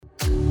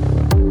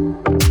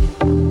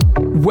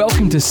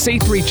Welcome to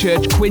C3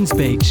 Church, Quinns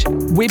Beach.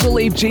 We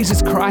believe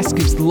Jesus Christ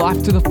gives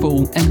life to the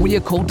full, and we are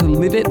called to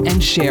live it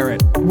and share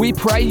it. We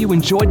pray you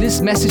enjoyed this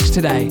message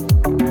today.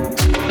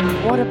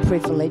 What a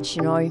privilege,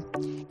 you know.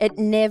 It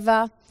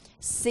never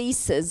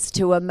ceases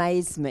to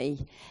amaze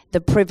me, the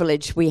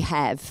privilege we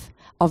have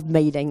of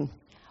meeting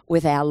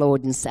with our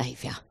Lord and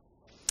Saviour.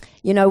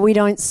 You know, we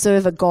don't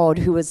serve a God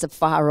who is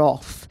afar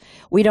off.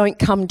 We don't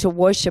come to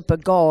worship a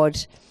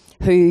God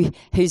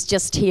who's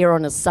just here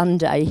on a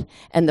Sunday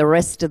and the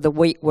rest of the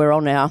week we're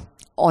on our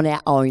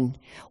own.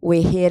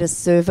 We're here to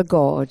serve a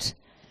God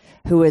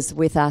who is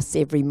with us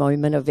every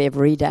moment of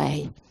every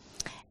day.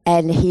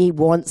 And he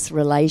wants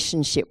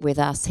relationship with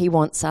us. He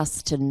wants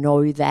us to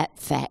know that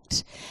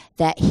fact,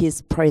 that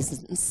his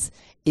presence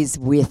is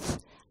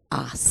with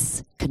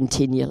us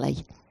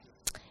continually.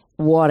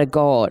 What a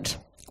God.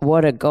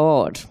 What a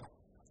God.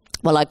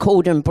 Well, I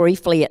called him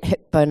briefly at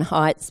Hepburn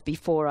Heights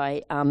before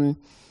I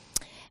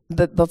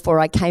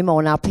came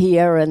on up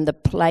here, and the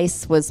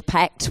place was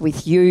packed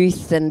with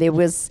youth, and there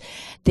was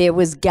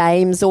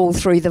games all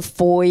through the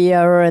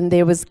foyer, and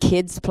there was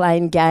kids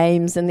playing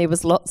games, and there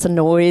was lots of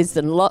noise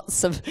and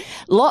lots of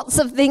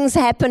things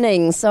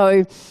happening.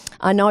 So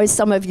I know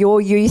some of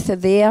your youth are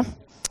there.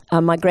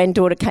 My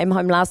granddaughter came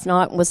home last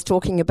night and was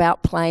talking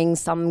about playing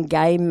some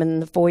game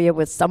in the foyer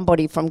with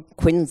somebody from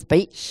Quinns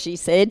Beach, she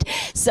said.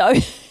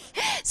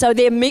 So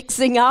they're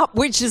mixing up,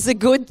 which is a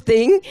good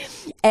thing.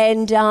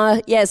 And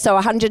so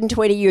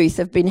 120 youth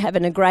have been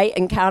having a great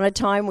encounter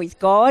time with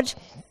God.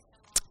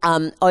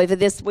 Over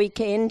this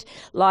weekend,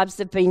 lives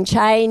have been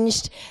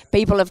changed.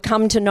 People have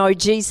come to know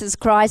Jesus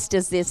Christ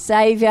as their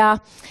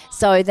Saviour.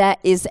 So that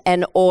is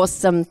an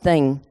awesome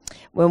thing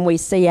when we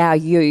see our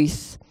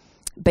youth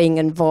being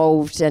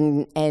involved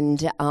and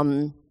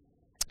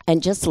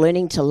just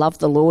learning to love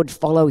the Lord,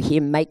 follow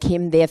him, make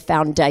him their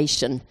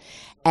foundation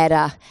at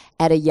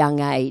a young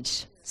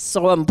age.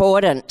 So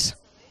important.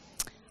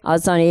 I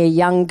was only a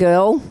young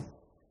girl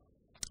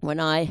when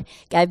I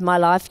gave my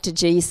life to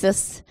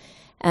Jesus,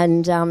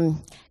 and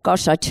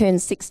I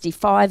turned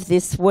 65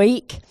 this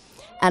week,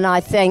 and I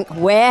think,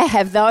 where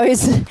have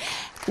those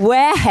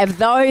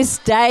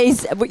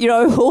days, you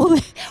know,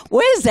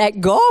 where's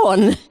that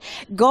gone?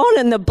 Gone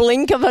in the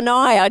blink of an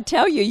eye, I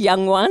tell you,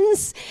 young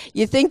ones.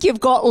 You think you've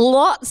got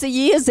lots of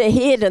years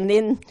ahead, and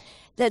then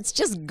that's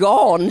just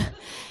gone.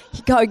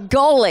 You go,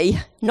 golly,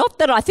 not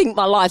that I think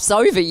my life's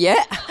over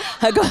yet.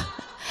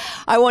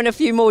 I want a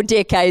few more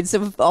decades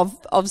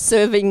of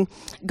serving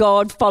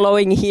God,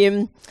 following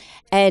him,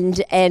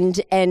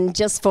 and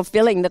just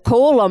fulfilling the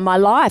call on my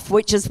life,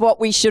 which is what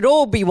we should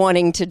all be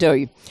wanting to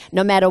do,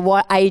 no matter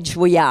what age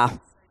we are.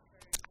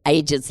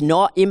 Age is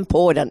not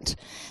important.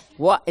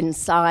 What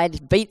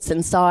beats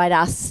inside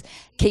us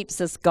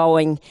keeps us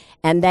going,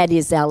 and that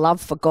is our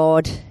love for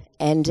God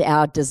and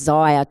our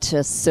desire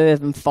to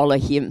serve and follow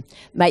him,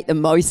 make the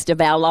most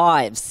of our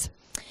lives.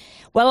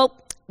 Well,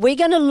 we're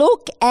going to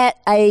look at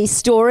a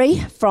story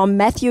from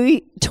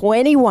Matthew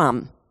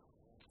 21.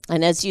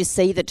 And as you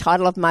see, the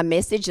title of my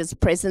message is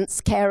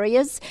Presence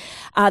Carriers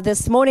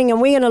this morning.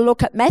 And we're going to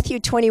look at Matthew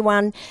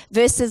 21,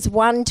 verses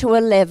 1 to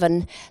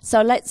 11.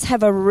 So let's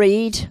have a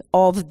read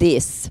of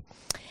this.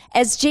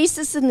 As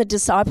Jesus and the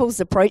disciples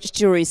approached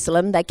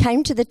Jerusalem, they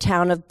came to the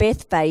town of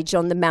Bethphage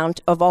on the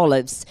Mount of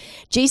Olives.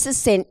 Jesus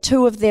sent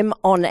two of them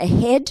on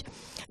ahead.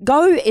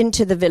 Go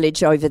into the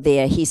village over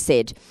there, he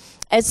said.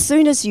 As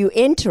soon as you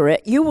enter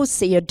it, you will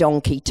see a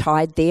donkey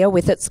tied there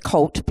with its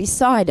colt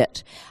beside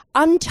it.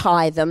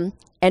 Untie them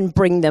and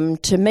bring them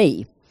to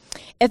me.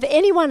 If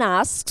anyone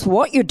asks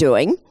what you're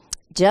doing,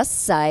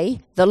 just say,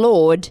 the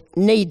Lord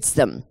needs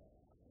them,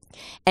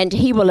 and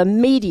he will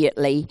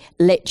immediately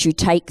let you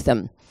take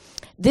them.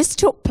 This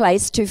took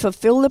place to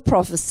fulfill the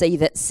prophecy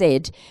that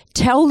said,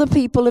 tell the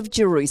people of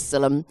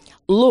Jerusalem,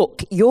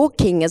 look, your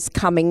king is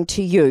coming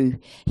to you.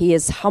 He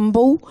is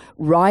humble,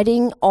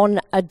 riding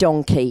on a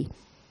donkey.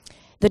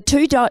 The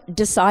two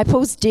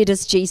disciples did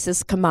as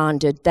Jesus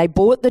commanded. They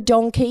brought the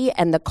donkey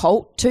and the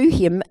colt to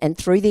him and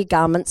threw their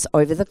garments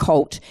over the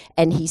colt,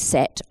 and he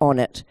sat on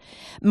it.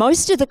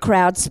 Most of the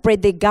crowd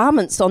spread their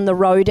garments on the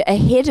road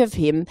ahead of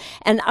him,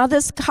 and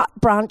others cut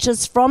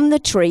branches from the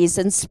trees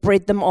and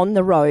spread them on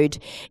the road.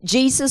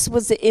 Jesus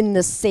was in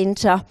the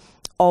center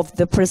of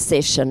the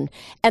procession,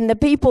 and the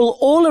people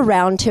all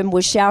around him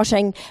were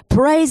shouting,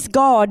 praise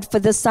God for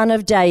the Son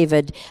of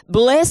David,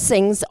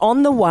 blessings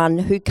on the one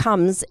who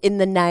comes in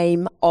the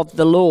name of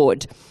the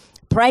Lord.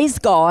 Praise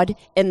God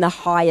in the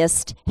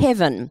highest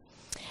heaven.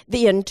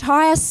 The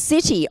entire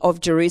city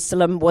of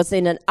Jerusalem was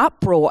in an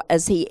uproar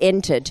as he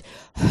entered.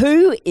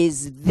 Who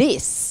is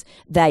this?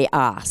 They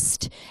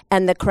asked.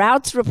 And the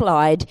crowds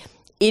replied,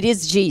 it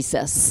is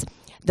Jesus,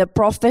 the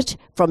prophet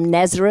from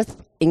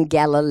Nazareth in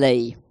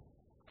Galilee.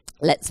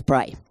 Let's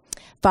pray.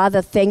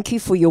 Father, thank you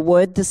for your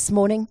word this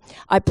morning.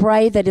 I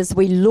pray that as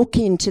we look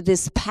into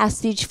this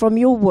passage from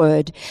your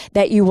word,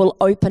 that you will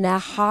open our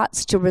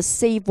hearts to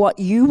receive what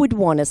you would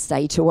want to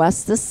say to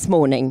us this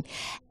morning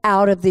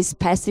out of this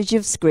passage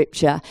of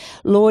scripture.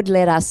 Lord,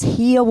 let us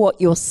hear what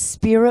your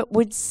spirit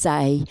would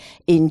say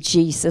in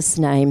Jesus'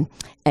 name.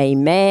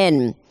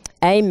 Amen.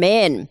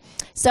 Amen.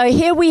 So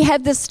here we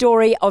have the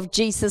story of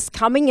Jesus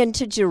coming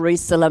into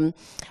Jerusalem,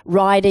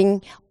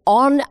 riding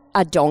on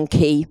a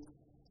donkey,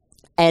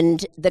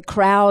 and the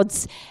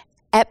crowds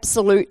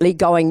absolutely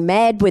going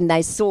mad when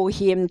they saw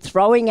him,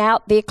 throwing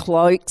out their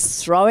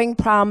cloaks, throwing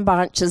palm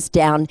branches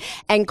down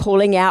and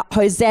calling out,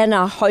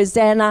 "Hosanna,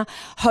 Hosanna,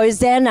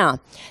 Hosanna."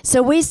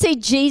 So we see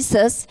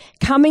Jesus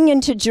coming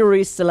into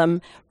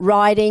Jerusalem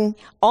riding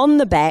on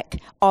the back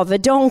of a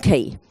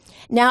donkey.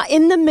 Now,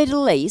 in the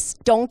Middle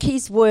East,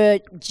 donkeys were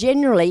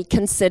generally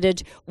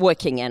considered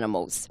working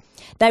animals.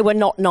 They were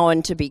not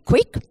known to be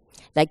quick,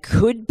 they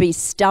could be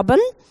stubborn,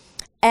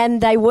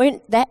 and they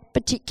weren't that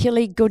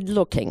particularly good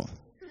looking.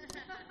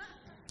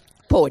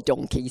 Poor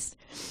donkeys.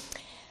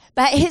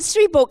 But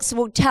history books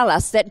will tell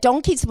us that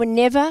donkeys were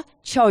never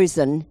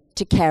chosen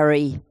to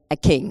carry a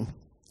king.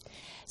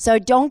 So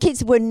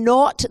donkeys were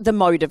not the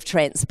mode of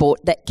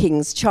transport that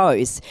kings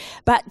chose.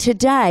 But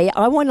today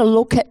I want to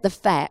look at the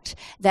fact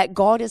that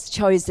God has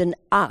chosen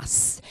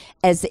us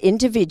as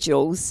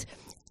individuals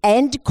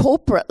and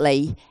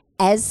corporately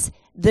as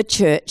the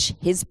church,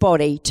 his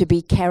body, to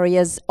be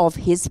carriers of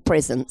his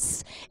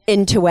presence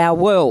into our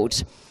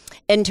world,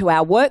 into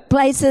our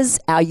workplaces,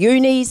 our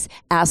unis,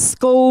 our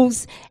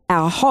schools,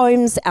 our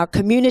homes, our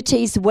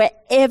communities,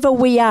 wherever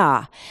we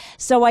are.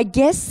 So I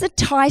guess the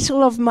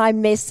title of my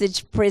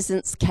message,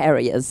 Presence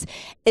Carriers,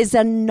 is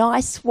a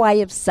nice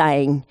way of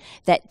saying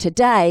that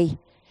today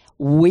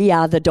we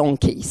are the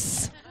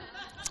donkeys.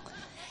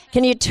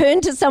 Can you turn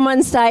to someone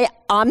and say,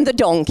 "I'm the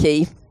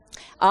donkey.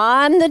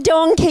 I'm the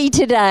donkey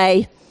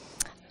today."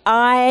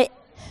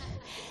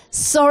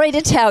 Sorry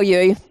to tell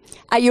you,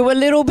 are you a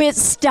little bit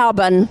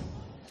stubborn?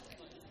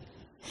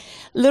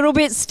 Little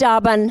bit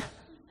stubborn.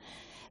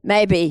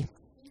 Maybe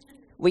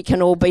we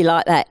can all be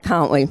like that,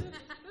 can't we?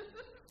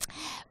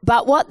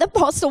 But what the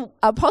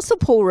Apostle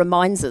Paul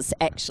reminds us,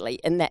 actually,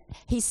 in that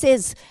he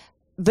says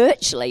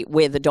virtually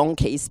we're the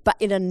donkeys, but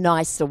in a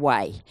nicer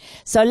way.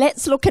 So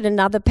let's look at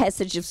another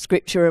passage of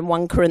Scripture in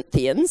 1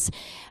 Corinthians,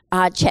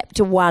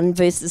 chapter 1,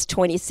 verses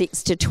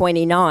 26 to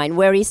 29,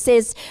 where he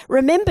says,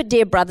 "Remember,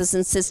 dear brothers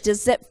and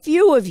sisters, that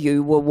few of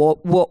you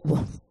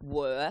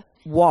were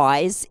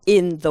wise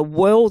in the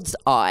world's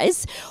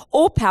eyes,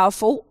 or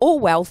powerful or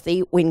wealthy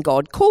when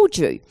God called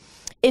you.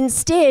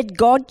 Instead,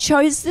 God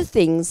chose the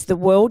things the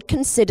world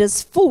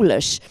considers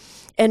foolish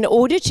in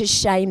order to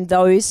shame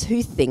those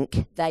who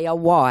think they are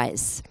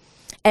wise.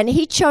 And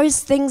he chose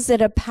things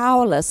that are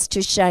powerless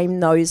to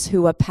shame those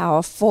who are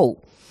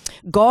powerful.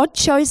 God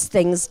chose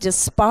things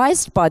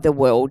despised by the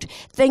world,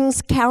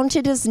 things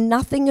counted as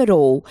nothing at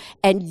all,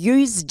 and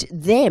used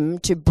them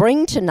to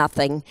bring to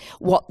nothing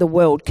what the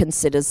world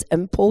considers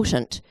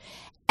important.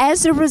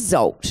 As a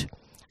result,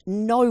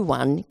 no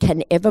one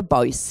can ever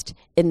boast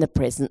in the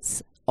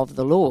presence of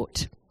the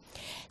Lord."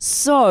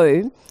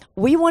 So,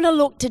 we want to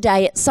look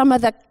today at some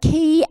of the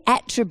key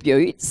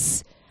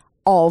attributes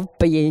of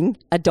being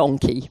a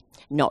donkey.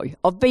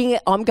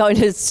 I'm going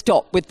to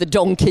stop with the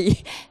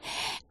donkey.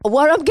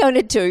 What I'm going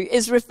to do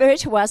is refer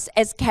to us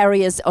as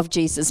carriers of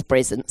Jesus'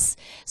 presence.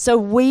 So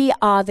we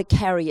are the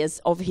carriers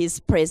of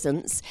his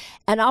presence.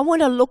 And I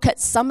want to look at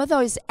some of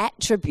those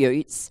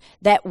attributes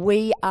that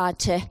we are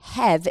to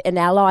have in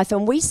our life.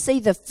 And we see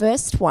the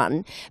first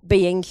one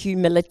being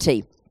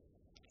humility.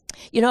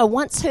 You know, I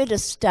once heard a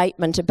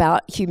statement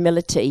about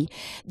humility,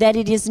 that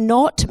it is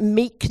not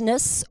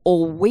meekness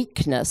or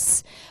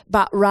weakness,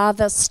 but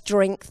rather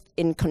strength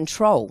in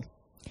control.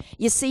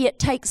 You see, it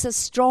takes a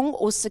strong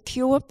or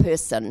secure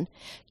person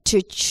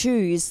to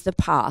choose the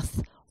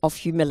path of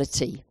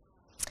humility.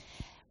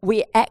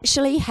 We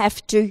actually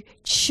have to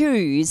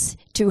choose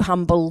to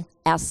humble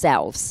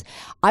ourselves.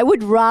 I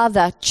would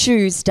rather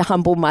choose to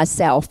humble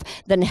myself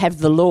than have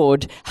the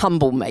Lord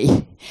humble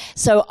me.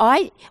 So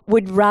I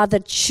would rather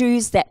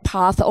choose that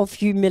path of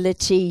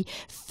humility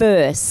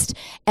first.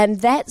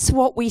 And that's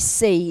what we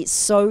see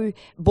so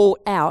brought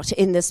out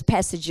in this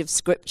passage of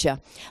Scripture.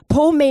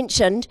 Paul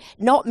mentioned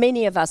not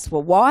many of us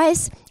were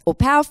wise or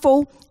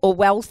powerful or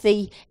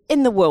wealthy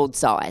in the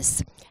world's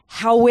eyes.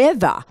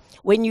 However,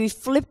 when you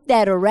flip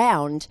that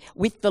around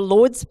with the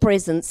Lord's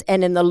presence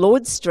and in the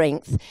Lord's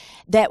strength,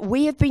 that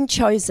we have been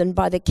chosen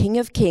by the King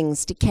of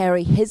Kings to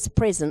carry his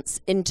presence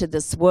into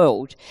this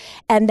world.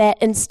 And that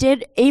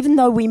instead, even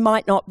though we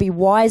might not be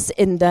wise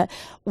in the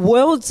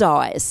world's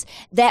eyes,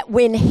 that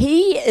when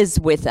he is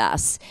with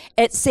us,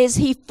 it says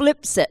he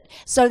flips it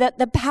so that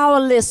the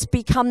powerless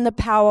become the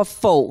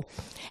powerful.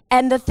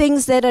 And the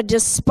things that are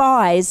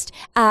despised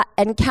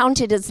and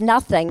counted as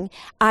nothing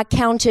are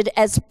counted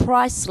as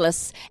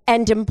priceless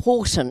and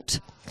important.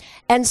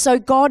 And so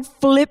God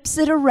flips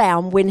it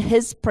around when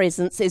his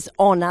presence is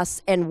on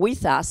us and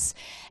with us,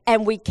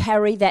 and we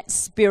carry that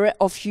spirit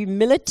of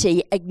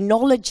humility,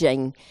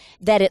 acknowledging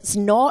that it's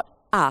not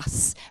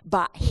us,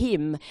 but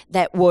him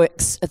that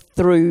works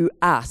through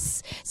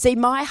us. See,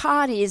 my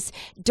heart is,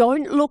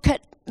 don't look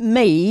at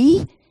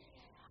me.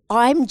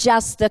 I'm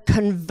just the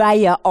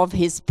conveyor of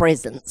his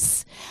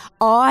presence.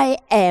 I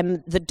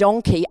am the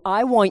donkey.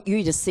 I want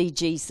you to see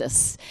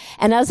Jesus.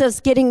 And as I was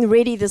getting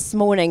ready this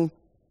morning,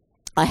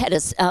 I had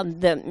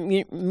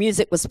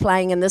music was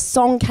playing and the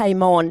song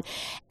came on,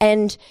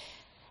 and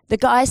the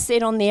guy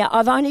said on there,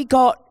 I've only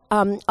got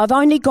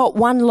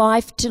one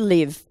life to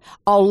live.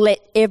 I'll let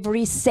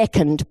every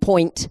second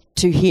point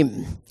to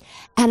him.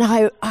 And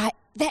I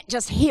that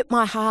just hit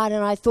my heart,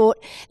 and I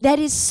thought, that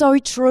is so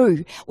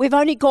true. We've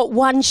only got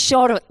one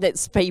shot at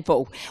this,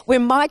 people.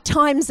 When my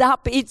time's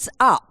up, it's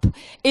up.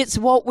 It's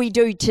what we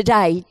do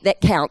today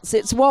that counts.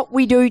 It's what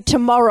we do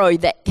tomorrow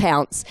that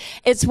counts.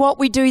 It's what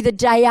we do the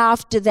day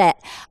after that.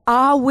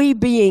 Are we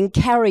being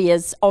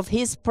carriers of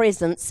his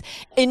presence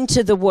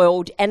into the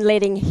world and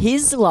letting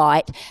his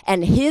light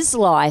and his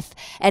life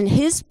and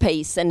his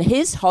peace and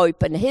his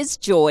hope and his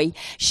joy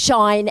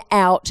shine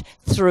out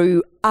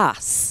through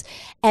us?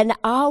 And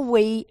are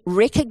we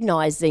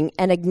recognizing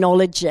and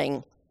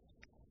acknowledging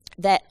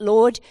that,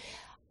 Lord,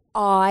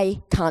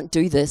 I can't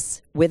do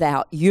this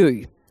without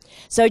you?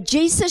 So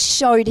Jesus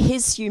showed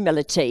his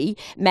humility,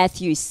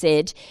 Matthew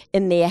said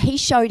in there. He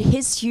showed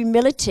his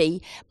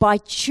humility by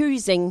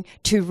choosing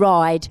to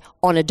ride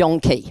on a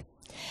donkey.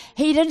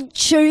 He didn't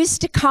choose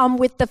to come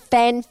with the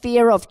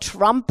fanfare of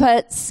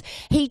trumpets.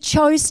 He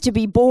chose to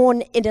be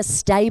born in a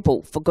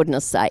stable, for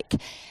goodness sake,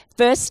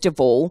 first of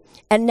all,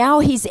 and now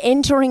he's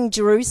entering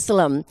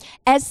Jerusalem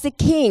as the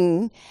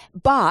king,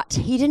 but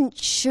he didn't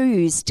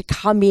choose to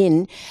come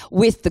in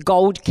with the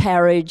gold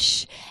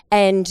carriage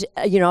and,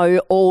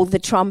 all the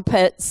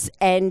trumpets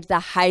and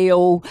the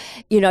hail,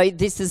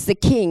 this is the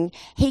king.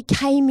 He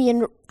came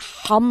in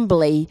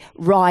humbly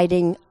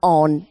riding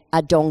on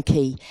a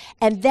donkey.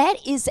 And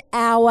that is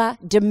our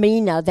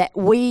demeanor that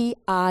we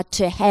are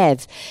to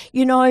have.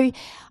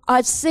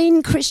 I've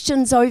seen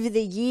Christians over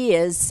the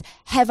years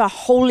have a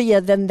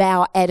holier than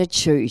thou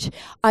attitude.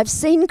 I've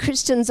seen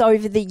Christians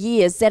over the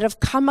years that have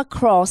come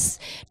across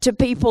to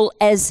people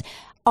as,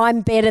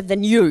 I'm better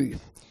than you.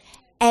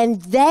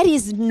 And that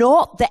is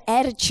not the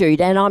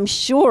attitude, and I'm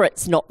sure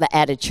it's not the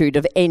attitude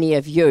of any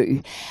of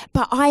you.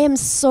 But I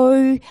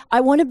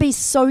want to be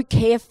so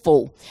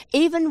careful,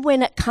 even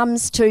when it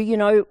comes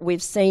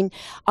to,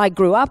 I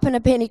grew up in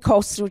a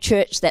Pentecostal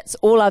church, that's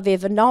all I've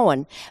ever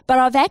known. But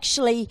I've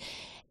actually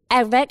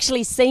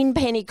seen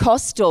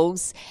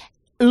Pentecostals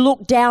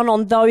look down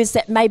on those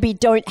that maybe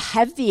don't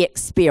have the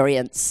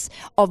experience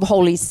of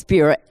Holy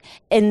Spirit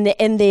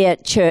in their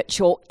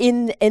church or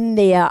in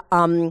their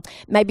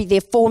maybe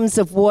their forms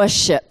of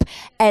worship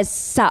as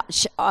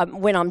such.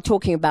 When I'm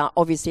talking about,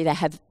 obviously they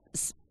have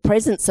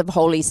presence of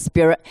Holy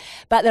Spirit,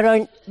 but they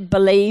don't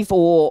believe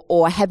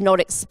or have not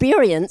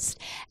experienced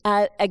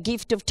a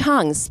gift of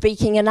tongues,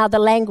 speaking in other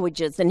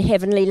languages and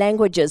heavenly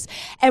languages.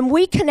 And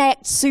we can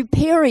act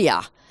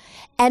superior.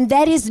 And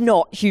that is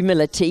not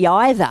humility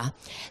either.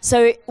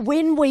 So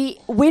when we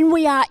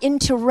are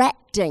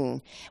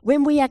interacting,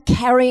 when we are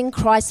carrying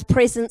Christ's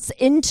presence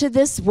into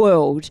this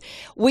world,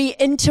 we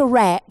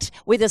interact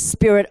with a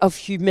spirit of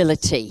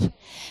humility.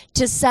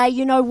 To say,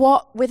 you know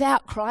what,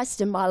 without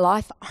Christ in my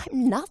life,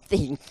 I'm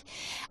nothing.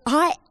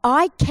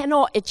 I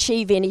cannot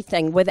achieve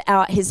anything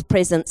without his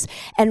presence,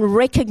 and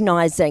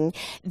recognizing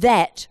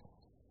that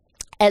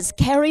as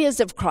carriers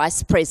of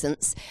Christ's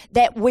presence,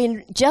 that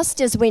just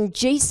as when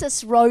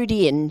Jesus rode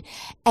in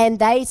and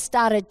they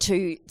started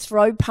to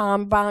throw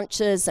palm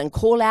branches and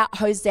call out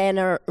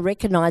Hosanna,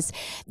 recognize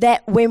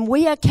that when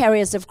we are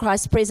carriers of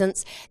Christ's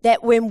presence,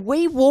 that when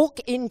we walk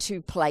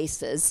into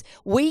places,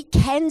 we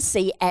can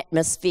see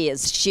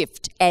atmospheres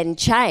shift and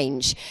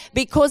change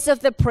because of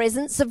the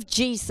presence of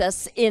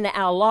Jesus in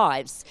our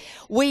lives.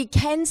 We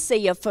can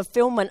see a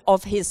fulfillment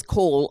of his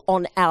call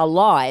on our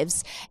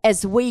lives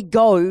as we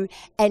go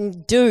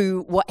and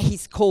do what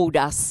he's called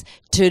us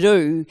to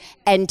do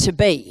and to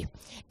be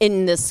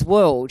in this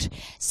world.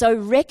 So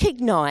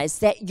recognize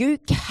that you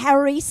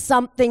carry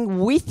something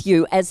with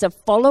you as a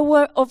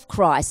follower of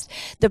Christ,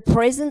 the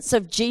presence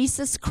of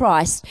Jesus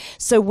Christ.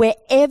 So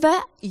wherever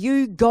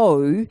you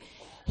go,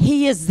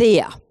 he is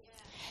there.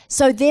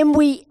 So then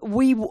we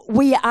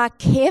are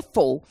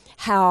careful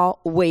how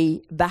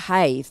we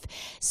behave.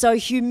 So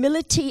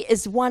humility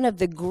is one of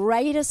the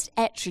greatest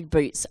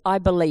attributes, I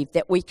believe,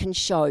 that we can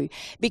show,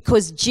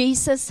 because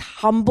Jesus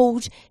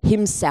humbled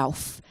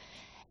himself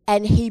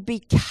and he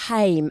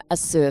became a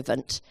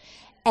servant,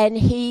 and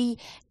he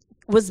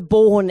was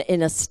born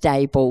in a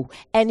stable,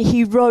 and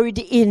he rode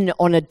in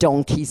on a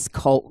donkey's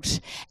colt,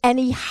 and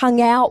he hung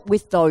out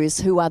with those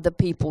who other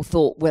people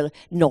thought were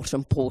not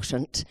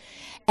important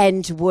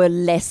and were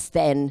less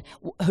than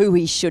who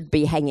he should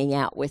be hanging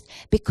out with,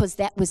 because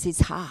that was his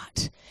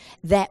heart.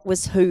 That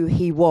was who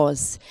he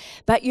was.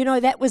 But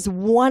that was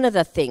one of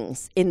the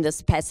things in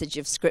this passage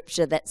of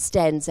scripture that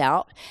stands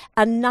out.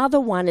 Another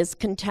one is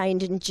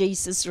contained in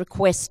Jesus'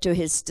 request to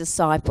his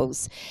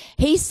disciples.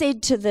 He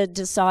said to the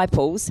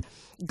disciples,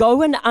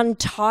 "Go and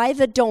untie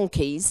the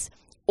donkeys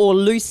or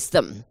loose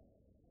them."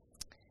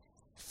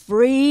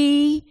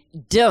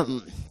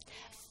 Freedom.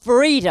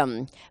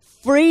 Freedom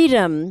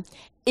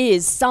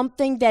is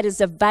something that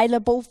is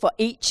available for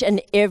each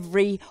and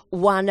every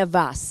one of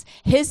us.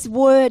 His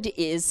word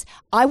is,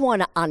 I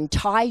want to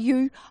untie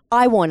you.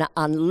 I want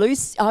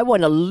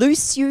to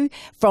loose you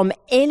from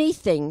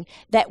anything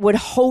that would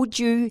hold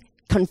you,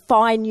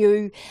 confine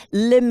you,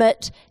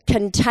 limit,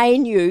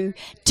 contain you,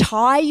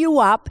 tie you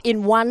up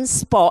in one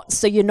spot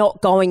so you're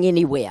not going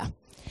anywhere.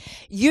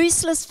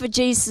 Useless for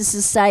Jesus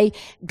to say,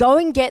 go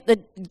and get the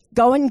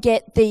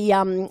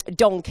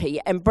donkey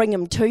and bring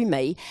him to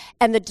me.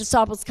 And the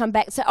disciples come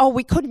back and say, oh,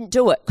 we couldn't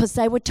do it because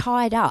they were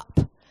tied up.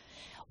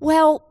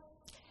 Well,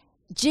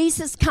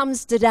 Jesus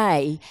comes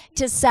today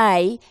to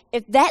say,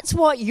 if that's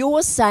what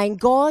you're saying,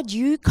 God,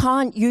 you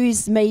can't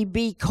use me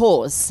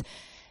because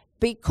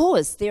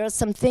there are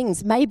some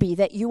things maybe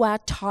that you are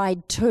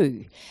tied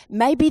to.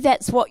 Maybe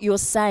that's what you're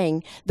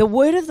saying. The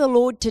word of the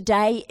Lord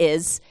today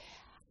is,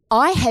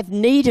 I have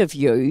need of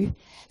you,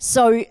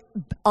 so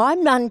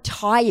I'm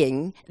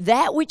untying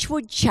that which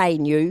would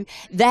chain you,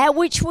 that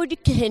which would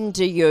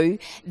hinder you,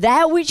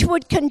 that which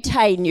would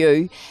contain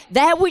you,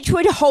 that which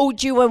would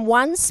hold you in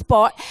one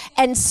spot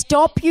and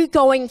stop you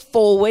going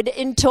forward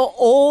into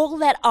all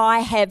that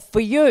I have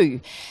for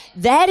you.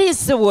 That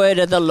is the word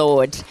of the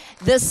Lord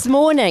this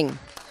morning.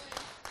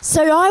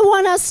 So I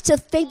want us to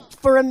think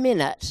for a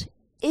minute,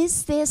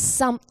 is there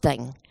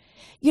something?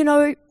 You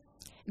know,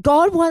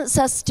 God wants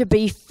us to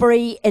be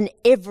free in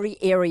every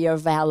area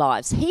of our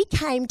lives. He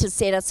came to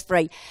set us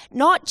free,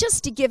 not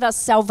just to give us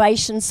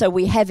salvation so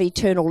we have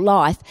eternal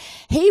life.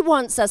 He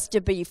wants us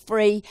to be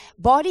free,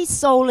 body,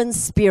 soul, and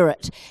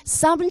spirit.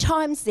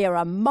 Sometimes there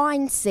are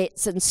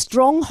mindsets and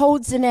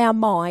strongholds in our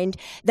mind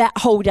that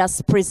hold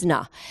us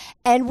prisoner.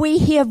 And we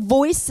hear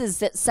voices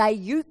that say,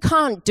 you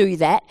can't do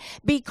that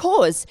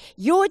because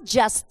you're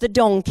just the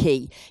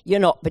donkey. You're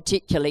not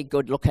particularly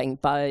good looking,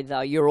 though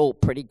you're all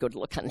pretty good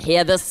looking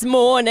here this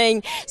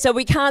morning, so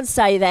we can't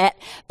say that.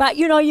 But,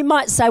 you know, you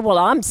might say, well,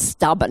 I'm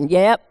stubborn.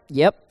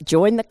 Yep,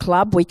 join the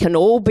club. We can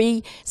all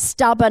be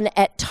stubborn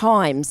at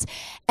times.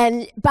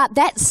 But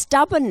that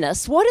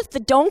stubbornness, what if the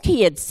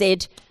donkey had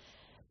said,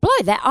 blow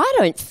that, I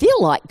don't feel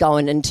like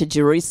going into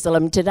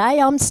Jerusalem today.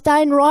 I'm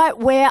staying right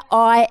where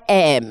I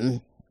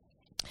am.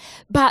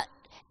 But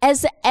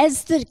as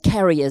the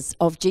carriers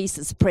of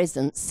Jesus'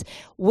 presence,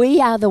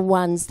 we are the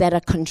ones that are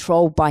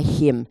controlled by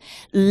him,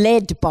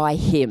 led by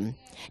him,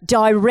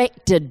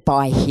 directed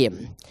by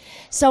him.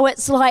 So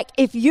it's like,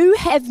 if you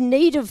have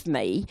need of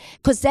me,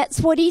 because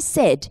that's what he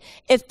said,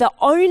 if the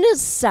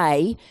owners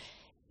say,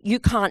 you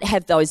can't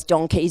have those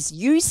donkeys,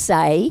 you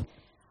say,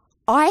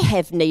 I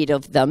have need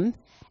of them,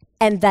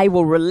 and they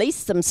will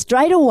release them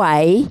straight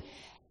away,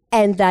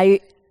 and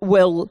they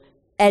will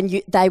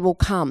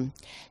come.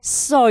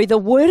 So the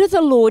word of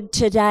the Lord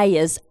today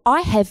is,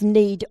 I have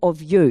need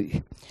of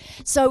you.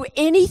 So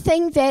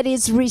anything that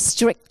is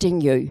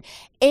restricting you,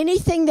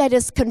 anything that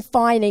is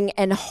confining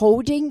and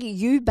holding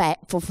you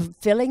back for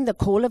fulfilling the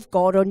call of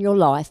God on your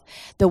life,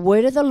 the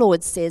word of the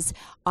Lord says,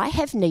 I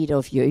have need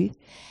of you.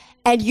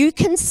 And you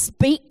can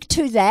speak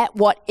to that,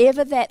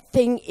 whatever that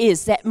thing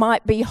is that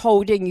might be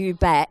holding you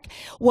back,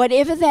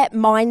 whatever that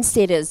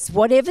mindset is,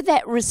 whatever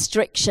that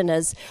restriction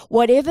is,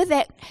 whatever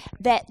that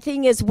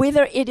thing is,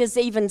 whether it is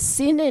even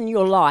sin in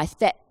your life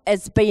that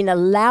has been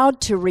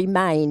allowed to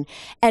remain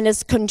and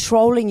is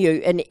controlling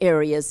you in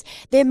areas.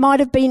 There might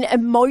have been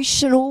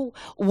emotional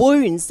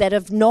wounds that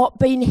have not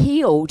been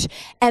healed,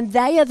 and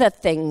they are the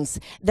things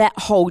that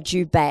hold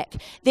you back.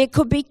 There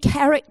could be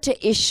character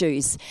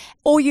issues,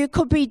 or you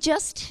could be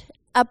just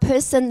a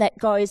person that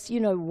goes, you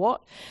know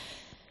what,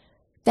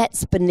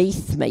 that's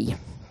beneath me.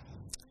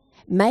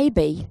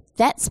 Maybe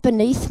that's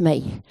beneath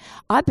me.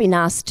 I've been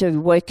asked to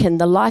work in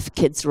the Life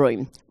Kids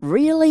room.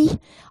 Really?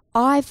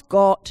 I've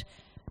got,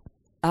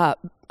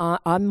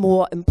 I'm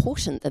more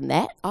important than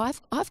that.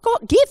 I've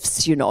got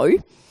gifts, you know,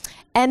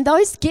 and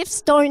those gifts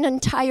don't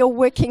entail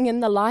working in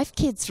the Life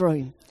Kids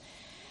room.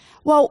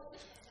 Well,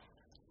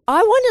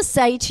 I want to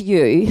say to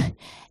you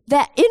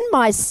that in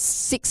my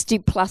 60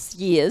 plus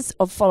years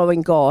of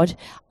following God,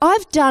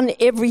 I've done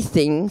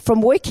everything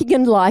from working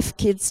in Life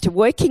Kids to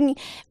working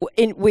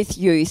with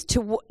youth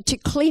to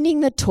cleaning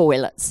the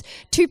toilets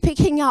to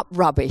picking up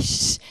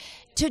rubbish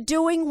to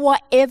doing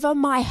whatever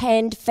my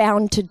hand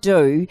found to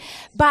do,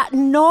 but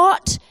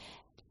not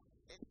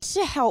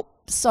to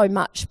help so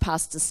much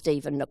Pastor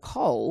Steve and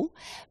Nicole,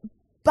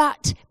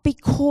 but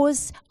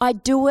because I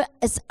do it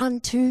as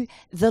unto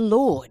the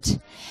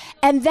Lord.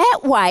 And that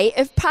way,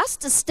 if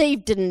Pastor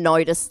Steve didn't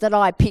notice that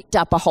I picked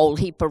up a whole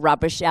heap of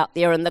rubbish out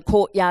there in the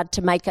courtyard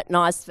to make it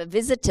nice for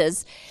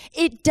visitors,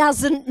 it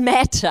doesn't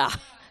matter.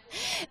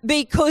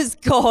 Because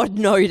God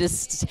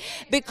noticed.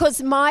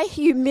 Because my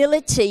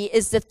humility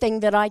is the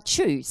thing that I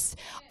choose.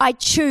 I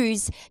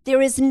choose,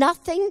 there is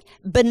nothing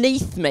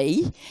beneath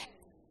me,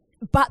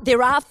 but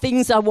there are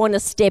things I want to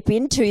step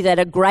into that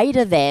are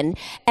greater than,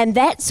 and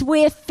that's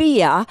where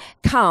fear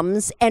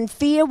comes, and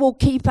fear will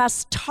keep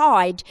us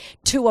tied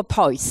to a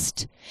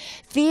post.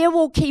 Fear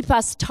will keep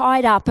us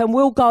tied up, and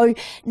we'll go,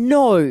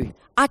 no,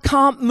 I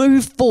can't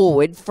move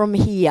forward from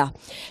here.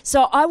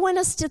 So I want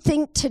us to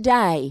think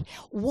today,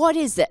 what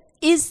is it?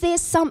 Is there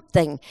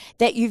something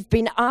that you've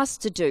been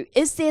asked to do?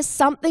 Is there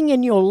something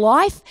in your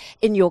life,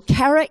 in your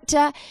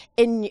character,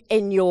 in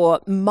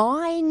your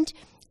mind,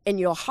 in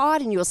your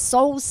heart, in your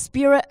soul,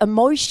 spirit,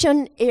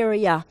 emotion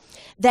area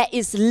that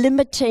is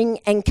limiting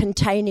and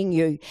containing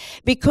you?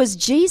 Because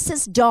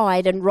Jesus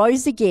died and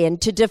rose again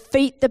to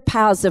defeat the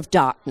powers of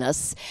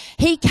darkness.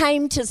 He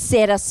came to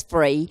set us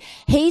free.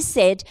 He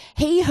said,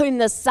 "He whom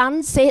the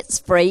Son sets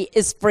free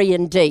is free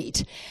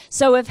indeed."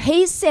 So if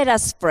He's set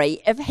us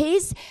free, if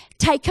He's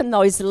taken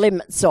those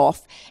limits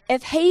off,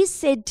 if He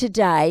said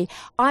today,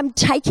 "I'm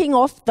taking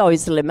off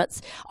those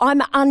limits,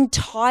 I'm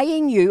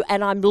untying you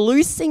and I'm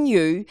loosing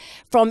you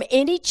from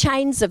any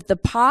chains of the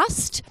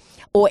past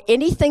or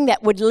anything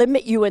that would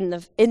limit you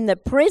in the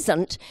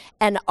present,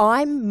 and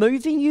I'm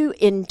moving you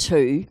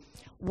into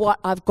what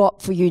I've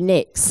got for you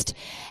next."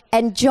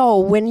 And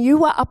Joel, when you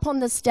were up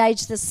on the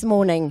stage this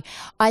morning,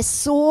 I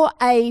saw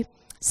a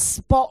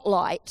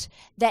spotlight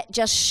that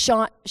just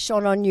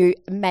shone on you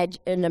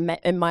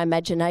in my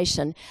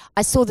imagination.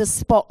 I saw the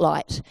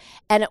spotlight,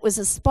 and it was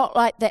a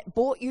spotlight that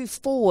brought you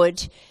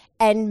forward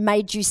and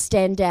made you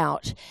stand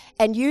out.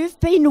 And you've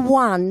been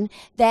one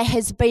that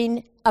has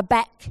been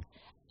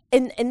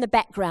in the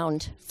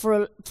background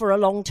for a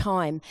long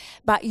time,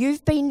 but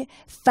you've been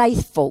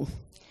faithful.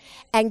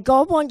 And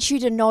God wants you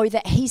to know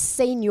that He's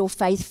seen your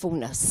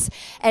faithfulness.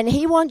 And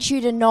He wants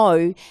you to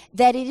know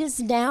that it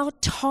is now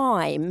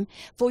time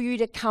for you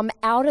to come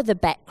out of the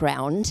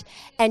background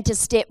and to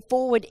step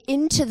forward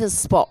into the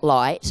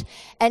spotlight.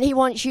 And He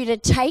wants you to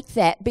take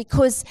that,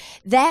 because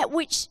that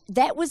was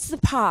the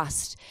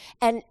past.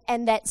 And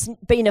that's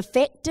been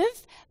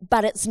effective,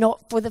 but it's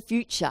not for the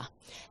future.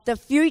 The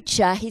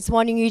future, He's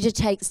wanting you to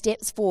take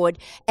steps forward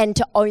and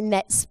to own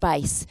that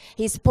space.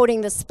 He's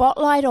putting the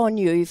spotlight on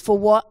you for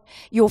what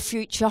your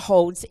future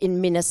holds in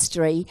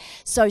ministry.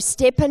 So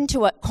step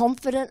into it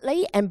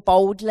confidently and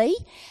boldly,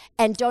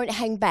 and don't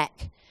hang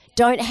back.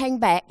 Don't hang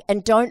back,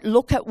 and don't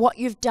look at what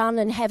you've done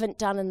and haven't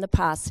done in the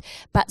past,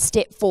 but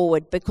step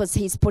forward, because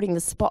He's putting the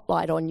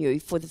spotlight on you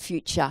for the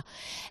future.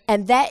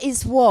 And that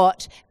is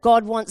what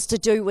God wants to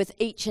do with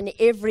each and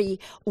every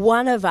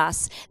one of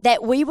us,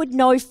 that we would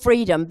know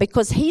freedom,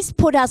 because He's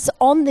put us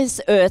on this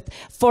earth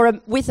for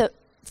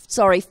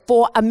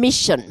a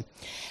mission.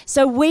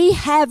 So we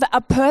have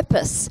a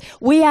purpose.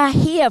 We are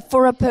here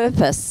for a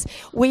purpose.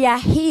 We are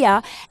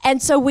here,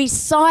 and so we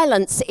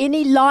silence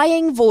any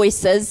lying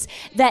voices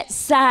that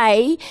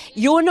say,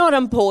 "You're not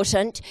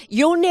important,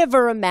 you'll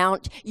never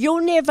amount,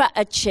 you'll never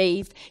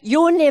achieve,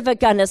 you're never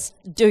going to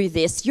do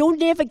this, you'll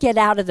never get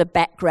out of the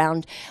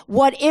background."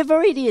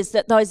 Whatever it is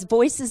that those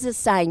voices are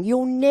saying,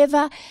 you'll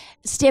never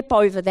step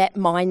over that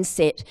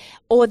mindset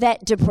or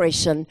that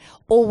depression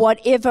or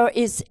whatever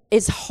is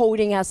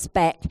holding us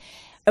back.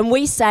 And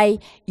we say,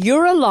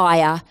 "You're a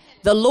liar.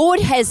 The Lord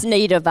has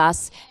need of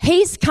us.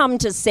 He's come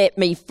to set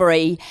me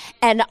free,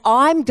 and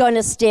I'm going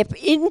to step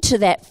into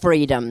that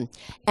freedom,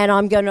 and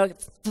I'm going to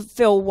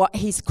fulfill what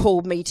He's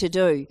called me to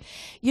do."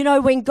 You know,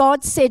 when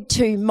God said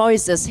to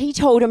Moses, He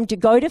told him to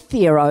go to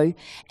Pharaoh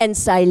and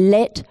say,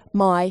 "Let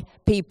my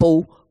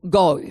people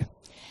go."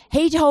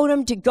 He told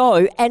him to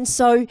go, and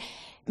so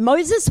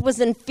Moses was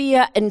in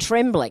fear and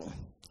trembling,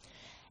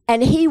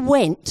 and he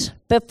went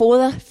before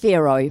the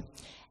Pharaoh.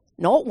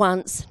 Not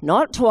once,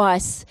 not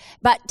twice,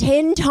 but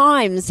 10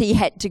 times he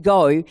had to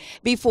go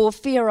before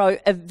Pharaoh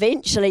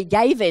eventually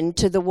gave in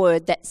to the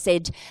word that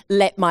said,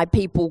 "Let my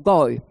people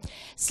go."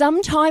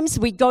 Sometimes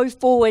we go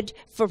forward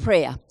for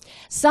prayer.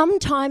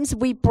 Sometimes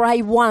we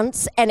pray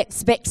once and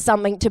expect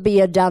something to be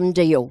a done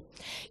deal.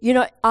 You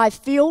know, I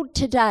feel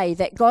today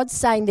that God's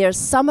saying there are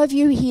some of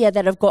you here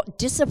that have got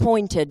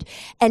disappointed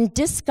and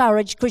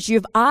discouraged because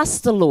you've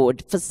asked the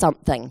Lord for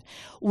something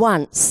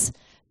once,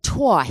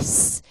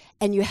 twice,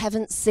 and you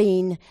haven't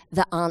seen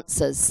the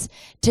answers.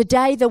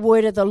 Today, the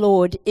word of the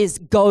Lord is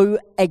go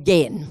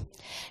again.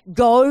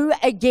 Go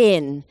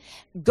again.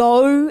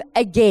 Go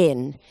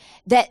again.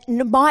 That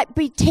might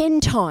be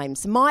 10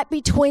 times, might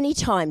be 20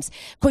 times.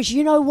 Because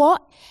you know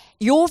what?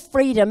 Your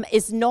freedom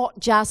is not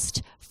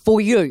just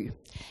for you.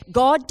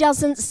 God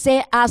doesn't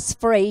set us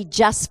free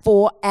just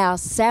for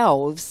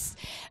ourselves,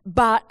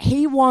 but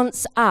He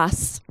wants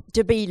us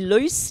to be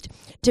loosed,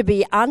 to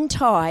be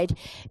untied,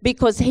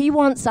 because He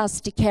wants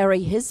us to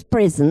carry His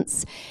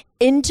presence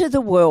into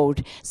the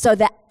world so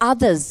that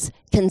others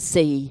can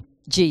see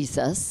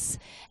Jesus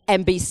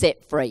and be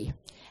set free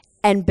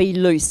and be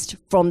loosed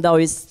from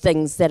those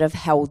things that have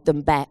held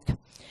them back.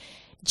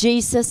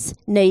 Jesus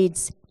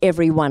needs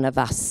every one of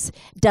us.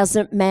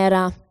 Doesn't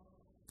matter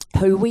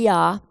who we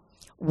are,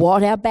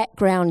 what our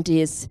background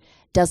is,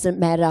 doesn't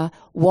matter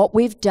what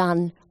we've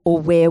done or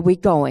where we're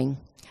going.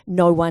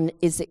 No one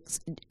is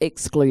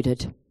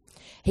excluded.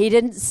 He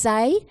didn't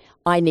say,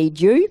 I need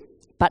you,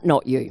 but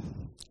not you.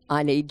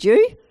 I need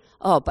you,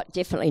 but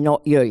definitely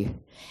not you.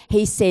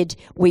 He said,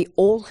 we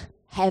all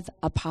have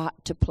a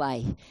part to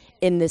play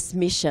in this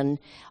mission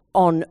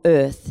on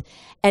earth.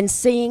 And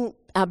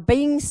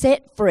being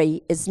set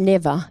free is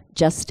never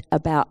just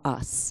about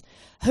us.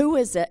 Who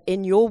is it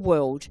in your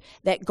world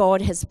that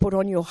God has put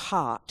on your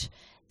heart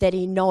that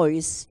He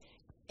knows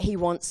he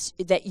wants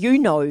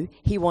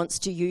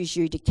to use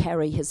you to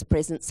carry his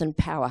presence and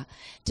power,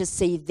 to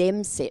see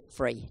them set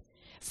free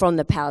from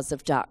the powers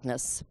of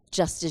darkness,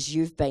 just as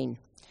you've been.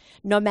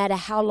 No matter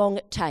how long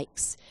it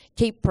takes,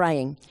 keep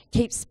praying,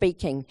 keep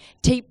speaking,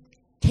 keep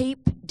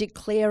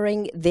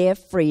declaring their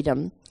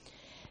freedom,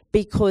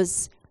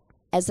 because,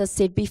 as I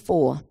said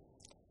before,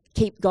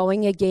 keep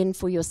going again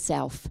for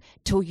yourself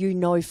till you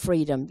know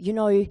freedom. You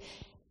know,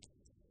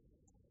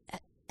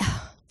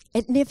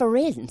 it never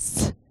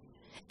ends.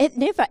 It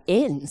never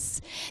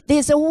ends.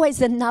 There's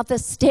always another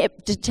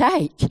step to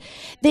take.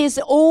 There's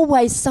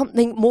always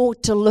something more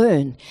to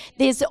learn.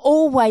 There's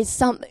always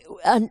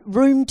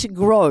room to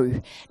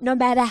grow, no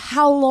matter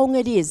how long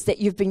it is that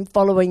you've been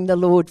following the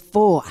Lord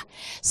for.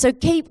 So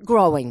keep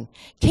growing,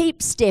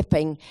 keep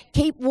stepping,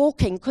 keep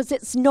walking, because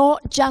it's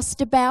not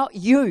just about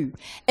you.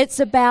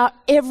 It's about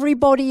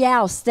everybody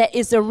else that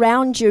is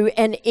around you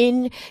and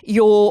in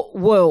your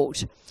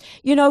world.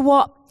 You know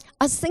what?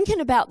 I was thinking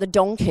about the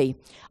donkey.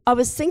 I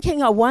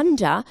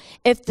wonder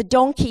if the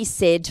donkey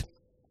said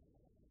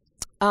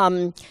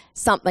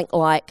something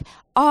like,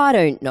 I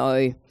don't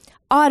know,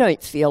 I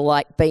don't feel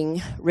like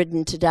being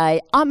ridden today.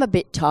 I'm a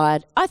bit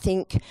tired. I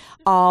think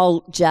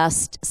I'll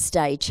just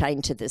stay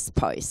chained to this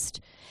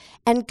post.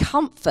 And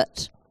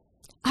comfort,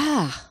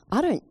 I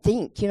don't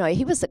think,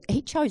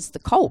 he chose the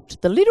colt,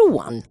 the little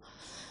one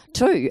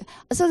too.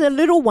 So the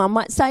little one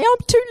might say,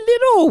 I'm too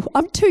little,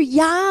 I'm too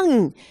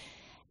young,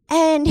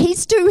 and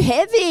he's too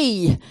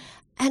heavy.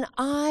 And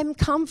I'm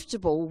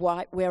comfortable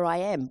right where I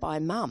am by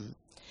mum.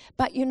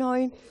 But,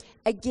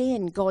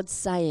 again, God's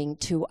saying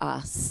to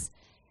us,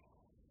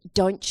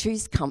 don't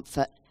choose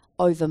comfort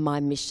over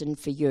my mission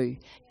for you.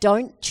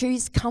 Don't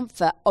choose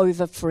comfort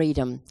over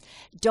freedom.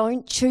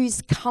 Don't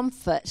choose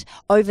comfort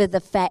over the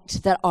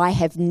fact that I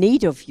have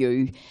need of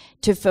you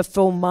to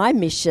fulfill my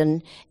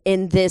mission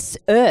in this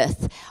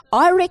earth.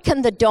 I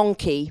reckon the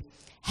donkey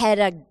had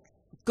a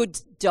good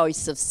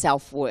dose of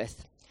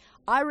self-worth.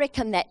 I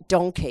reckon that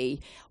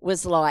donkey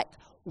was like,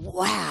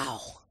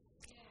 wow,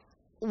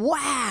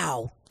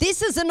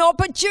 this is an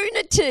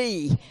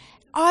opportunity.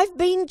 I've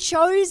been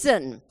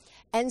chosen.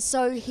 And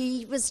so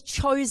he was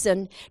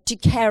chosen to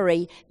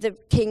carry the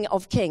King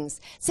of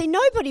Kings. See,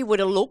 nobody would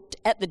have looked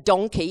at the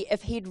donkey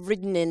if he'd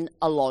ridden in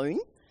alone.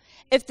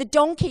 If the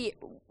donkey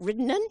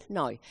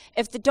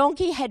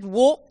had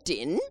walked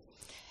in,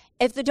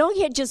 if the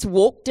donkey had just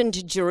walked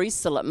into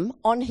Jerusalem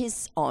on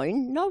his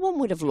own, no one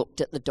would have looked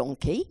at the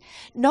donkey.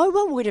 No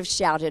one would have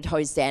shouted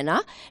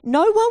Hosanna.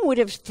 No one would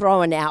have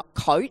thrown out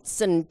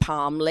coats and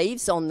palm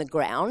leaves on the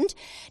ground.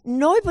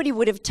 Nobody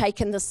would have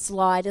taken the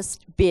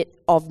slightest bit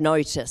of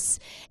notice.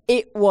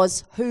 It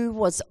was who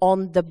was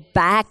on the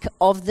back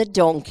of the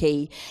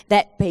donkey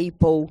that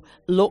people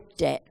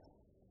looked at.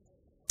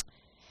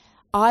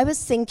 I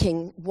was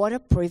thinking, what a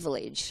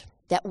privilege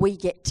that we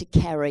get to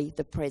carry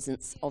the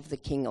presence of the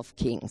King of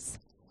Kings.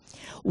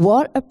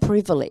 What a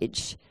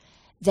privilege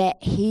that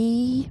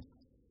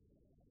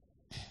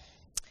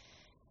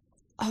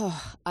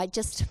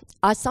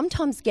I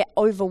sometimes get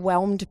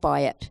overwhelmed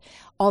by it,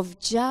 of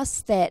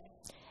just that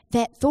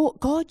thought,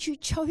 God, you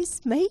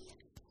chose me.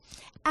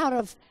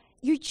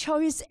 You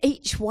chose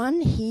each one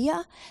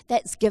here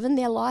that's given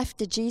their life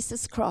to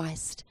Jesus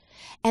Christ,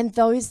 and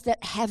those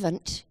that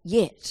haven't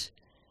yet.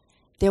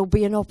 There'll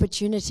be an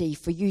opportunity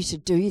for you to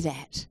do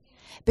that,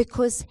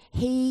 because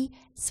his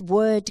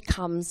word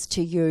comes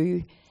to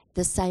you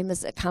the same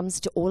as it comes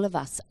to all of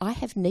us. I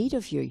have need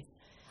of you.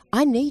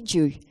 I need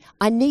you.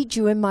 I need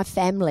you in my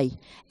family,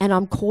 and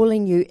I'm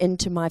calling you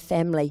into my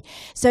family.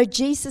 So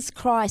Jesus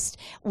Christ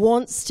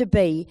wants to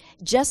be,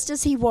 just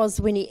as he was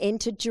when he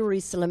entered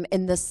Jerusalem,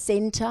 in the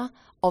center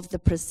of the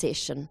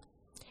procession,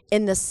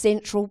 in the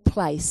central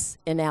place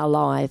in our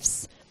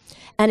lives.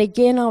 And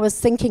again, I was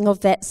thinking of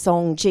that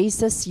song,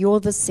 Jesus, you're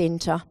the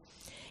center.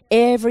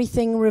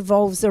 Everything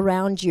revolves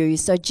around you.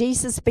 So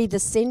Jesus, be the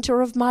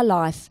center of my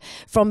life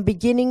from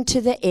beginning to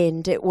the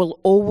end. It will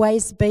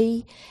always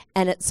be,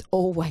 and it's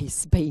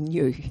always been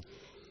you,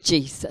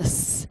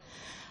 Jesus.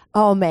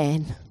 Oh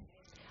man,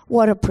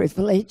 what a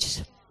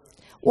privilege.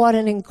 What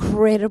an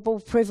incredible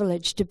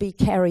privilege to be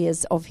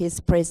carriers of his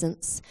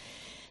presence.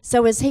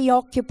 So as he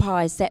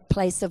occupies that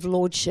place of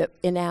lordship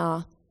in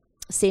our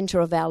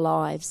center of our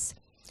lives,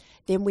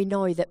 then we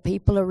know that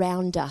people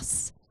around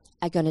us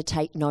are going to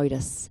take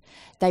notice.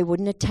 They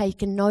wouldn't have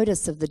taken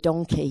notice of the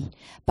donkey,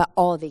 but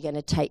they're going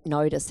to take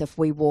notice if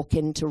we walk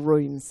into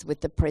rooms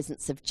with the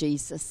presence of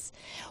Jesus,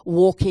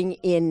 walking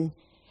in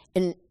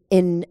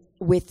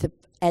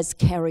as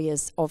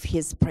carriers of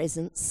his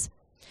presence.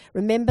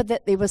 Remember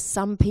that there were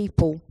some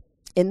people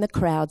in the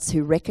crowds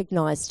who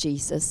recognized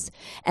Jesus,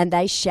 and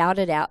they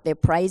shouted out their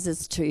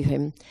praises to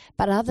him,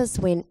 but others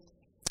went,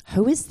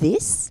 who is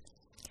this?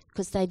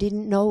 Because they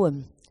didn't know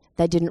him.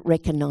 They didn't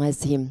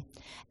recognize him.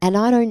 And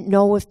I don't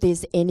know if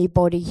there's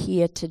anybody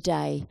here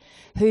today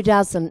who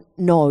doesn't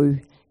know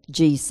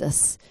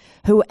Jesus,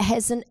 who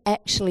hasn't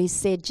actually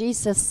said,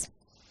 Jesus,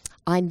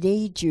 I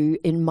need you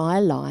in my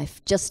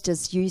life, just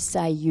as you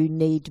say you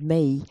need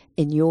me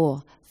in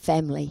your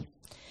family.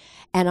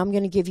 And I'm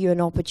going to give you an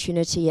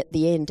opportunity at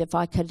the end. If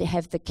I could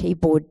have the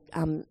keyboard,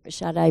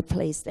 Sade,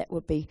 please, that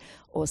would be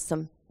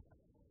awesome.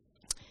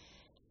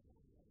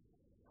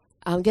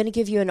 I'm going to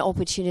give you an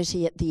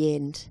opportunity at the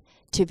end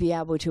to be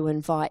able to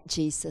invite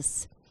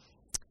Jesus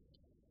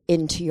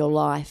into your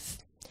life.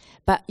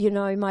 But, you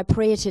know, my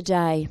prayer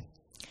today,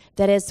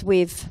 that as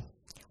we've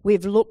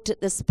looked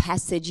at this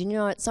passage, you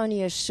know, it's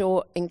only a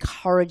short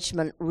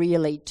encouragement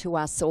really to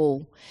us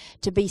all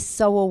to be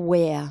so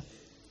aware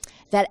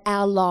that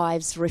our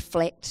lives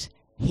reflect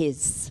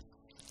His.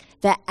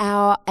 That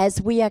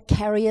as we are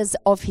carriers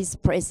of His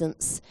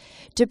presence,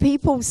 do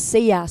people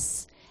see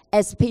us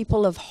as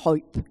people of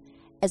hope,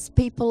 as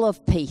people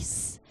of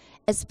peace,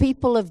 as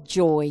people of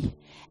joy,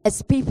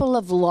 as people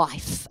of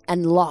life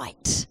and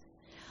light?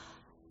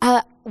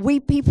 Are we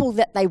people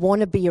that they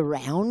want to be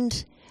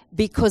around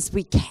because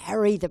we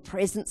carry the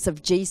presence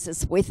of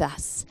Jesus with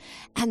us?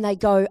 And they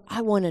go,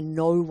 I want to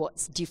know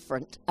what's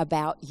different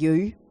about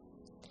you.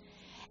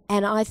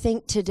 And I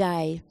think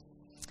today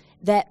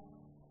that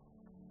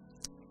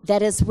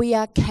as we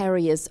are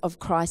carriers of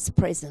Christ's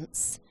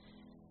presence,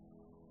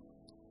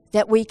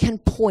 that we can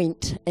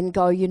point and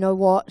go, you know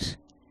what?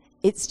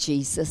 It's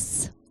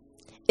Jesus.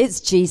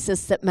 It's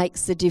Jesus that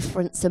makes the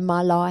difference in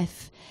my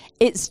life.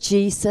 It's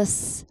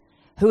Jesus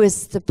who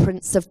is the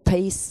Prince of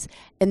Peace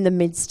in the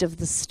midst of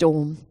the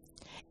storm.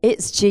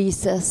 It's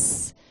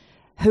Jesus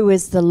who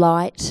is the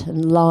light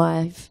and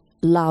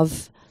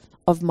love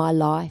of my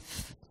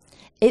life.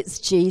 It's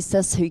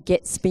Jesus who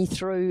gets me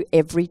through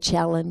every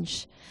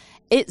challenge.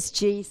 It's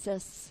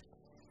Jesus.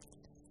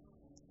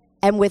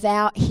 And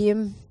without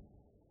Him,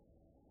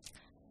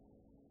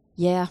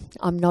 yeah,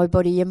 I'm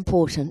nobody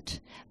important.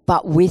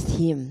 But with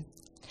Him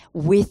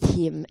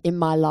in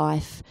my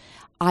life,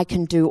 I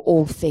can do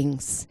all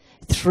things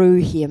through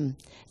Him,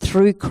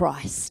 through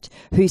Christ,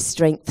 who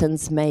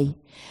strengthens me.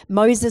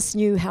 Moses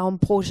knew how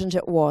important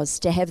it was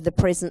to have the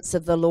presence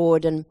of the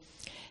Lord, and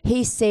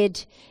he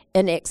said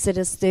in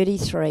Exodus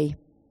 33,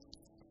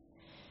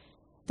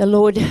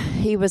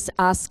 he was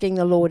asking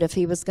the Lord if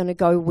He was going to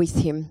go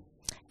with him.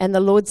 And the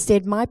Lord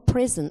said, my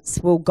presence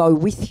will go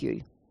with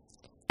you,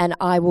 and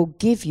I will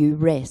give you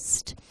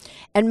rest.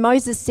 And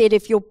Moses said,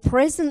 if your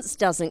presence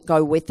doesn't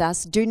go with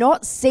us, do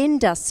not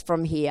send us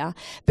from here,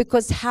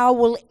 because how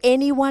will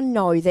anyone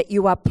know that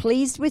you are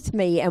pleased with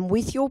me and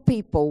with your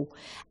people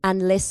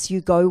unless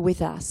you go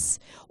with us?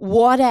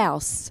 What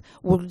else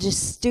will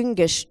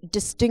distinguish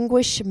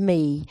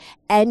me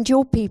and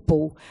your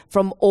people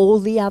from all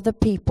the other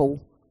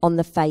people on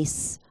the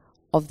face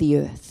of the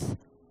earth?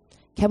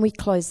 Can we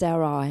close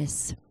our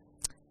eyes?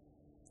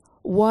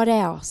 What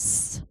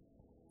else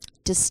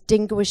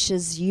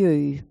distinguishes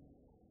you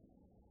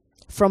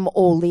from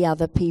all the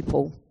other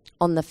people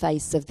on the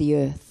face of the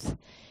earth?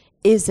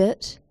 Is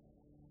it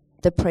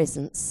the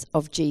presence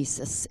of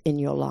Jesus in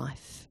your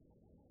life?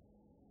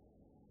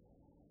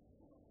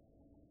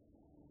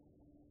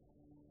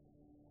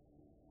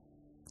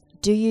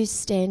 Do you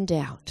stand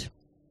out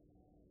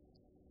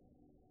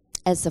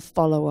as a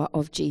follower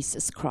of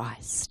Jesus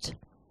Christ?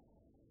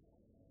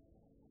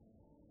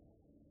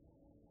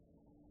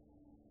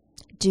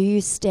 Do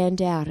you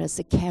stand out as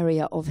a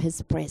carrier of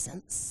His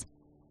presence?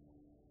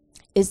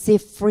 Is there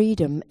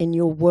freedom in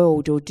your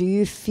world, or do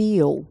you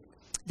feel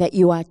that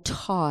you are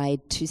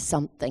tied to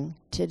something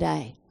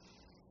today?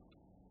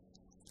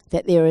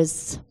 That there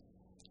is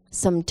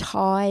some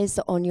ties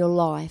on your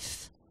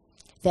life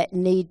that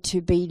need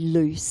to be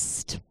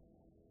loosed.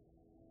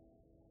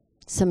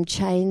 Some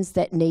chains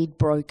that need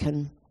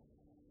broken.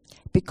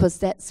 Because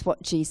that's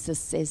what Jesus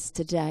says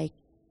today.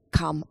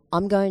 Come,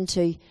 I'm going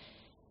to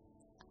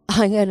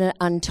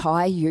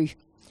untie you,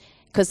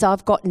 because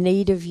I've got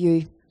need of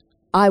you.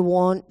 I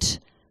want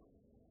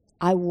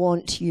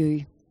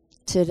you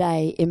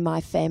today in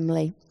my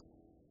family.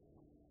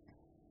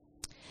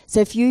 So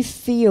if you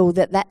feel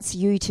that that's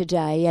you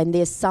today, and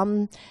there's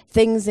some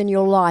things in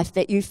your life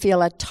that you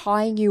feel are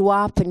tying you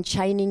up and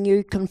chaining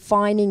you,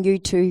 confining you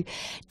to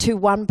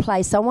one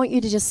place, I want you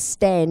to just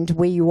stand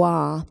where you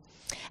are.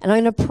 And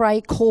I'm going to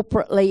pray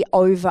corporately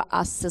over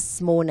us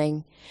this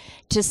morning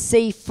to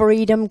see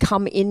freedom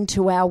come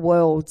into our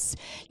worlds.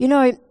 You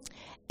know,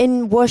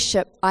 in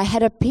worship, I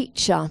had a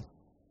picture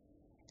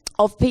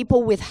of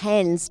people with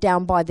hands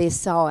down by their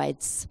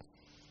sides.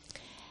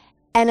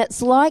 And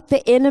it's like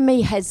the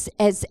enemy has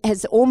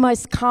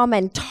almost come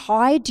and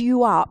tied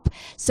you up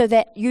so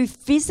that you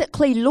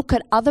physically look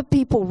at other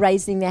people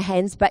raising their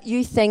hands, but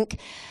you think,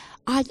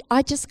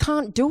 I just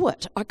can't do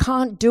it. I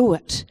can't do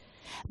it.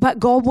 But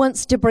God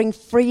wants to bring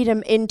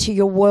freedom into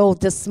your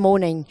world this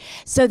morning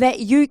so that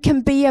you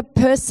can be a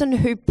person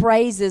who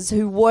praises,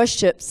 who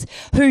worships,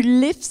 who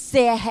lifts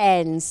their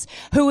hands,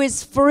 who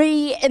is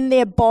free in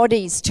their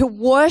bodies to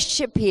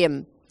worship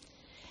Him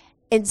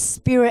in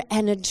spirit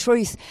and in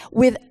truth,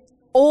 with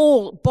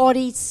all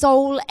body,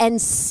 soul,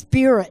 and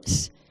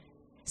spirit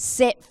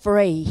set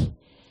free.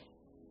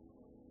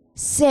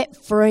 Set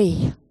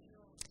free.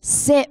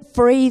 set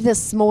free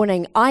this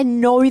morning. I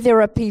know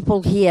there are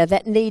people here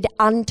that need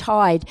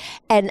untied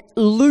and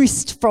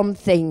loosed from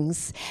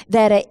things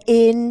that are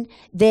in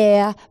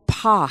their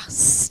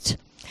past.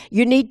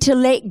 You need to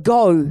let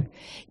go.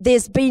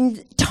 There's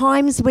been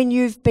times when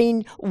you've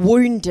been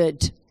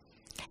wounded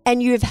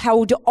and you've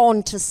held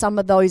on to some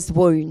of those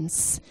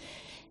wounds.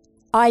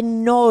 I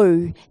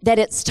know that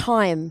it's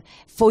time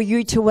for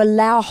you to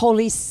allow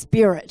Holy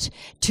Spirit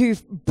to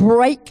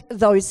break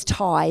those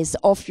ties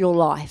off your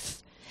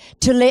life,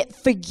 to let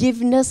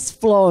forgiveness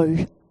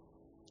flow.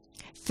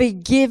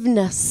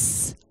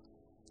 Forgiveness.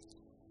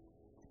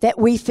 That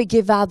we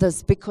forgive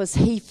others because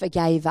He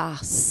forgave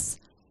us.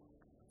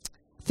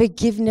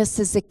 Forgiveness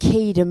is a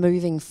key to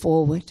moving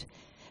forward.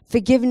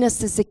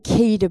 Forgiveness is a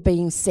key to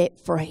being set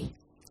free.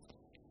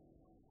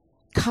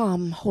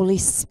 Come, Holy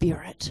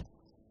Spirit.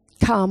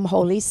 Come,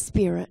 Holy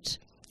Spirit.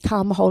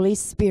 Come, Holy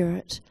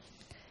Spirit.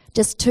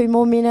 Just 2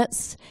 more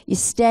minutes. You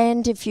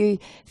stand if you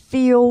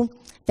feel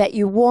that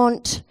you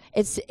want.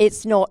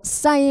 It's not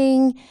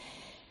saying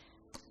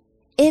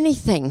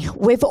anything.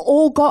 We've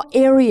all got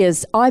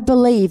areas, I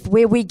believe,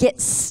 where we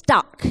get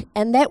stuck.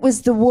 And that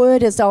was the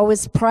word as I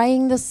was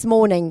praying this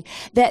morning,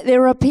 that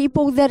there are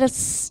people that are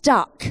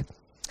stuck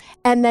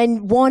and they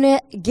want to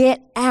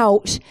get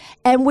out.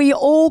 And we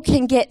all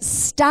can get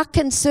stuck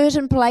in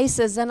certain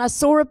places. And I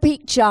saw a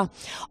picture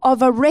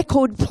of a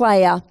record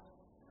player,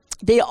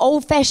 the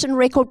old-fashioned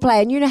record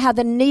player, and you know how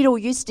the needle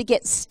used to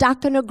get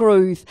stuck in a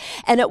groove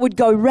and it would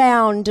go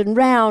round and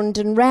round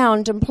and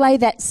round and play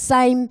that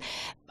same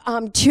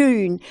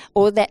tune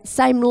or that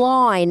same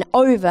line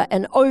over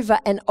and over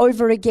and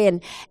over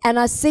again. And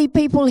I see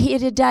people here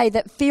today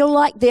that feel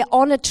like they're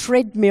on a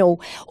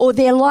treadmill, or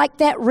they're like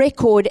that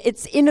record.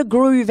 It's in a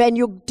groove and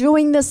you're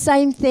doing the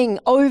same thing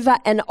over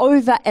and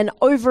over and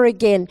over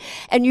again,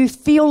 and you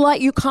feel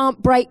like you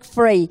can't break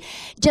free.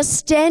 Just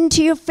stand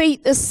to your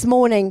feet this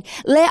morning.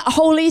 Let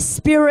Holy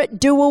Spirit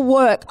do a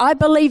work. I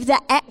believe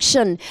the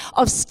action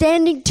of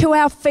standing to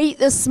our feet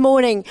this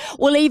morning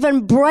will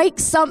even break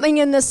something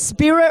in the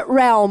spirit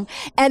realm,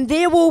 and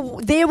there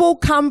will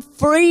come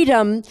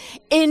freedom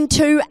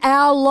into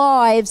our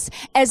lives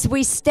as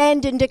we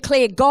stand and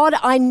declare, God,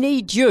 I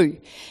need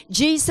you.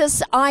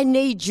 Jesus, I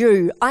need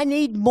you. I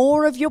need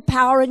more of your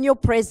power and your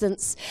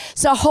presence.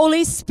 So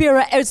Holy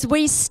Spirit, as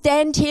we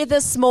stand here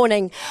this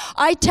morning,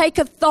 I take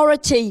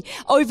authority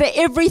over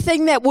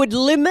everything that would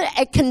limit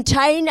and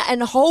contain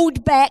and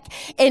hold back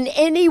in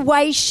any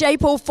way,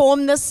 shape or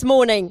form this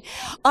morning.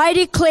 I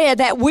declare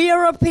that we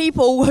are a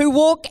people who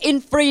walk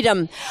in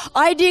freedom.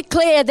 I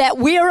declare that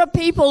we are a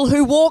people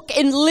who walk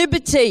in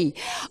liberty.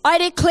 I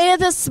declare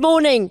this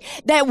morning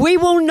that we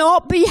will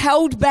not be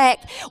held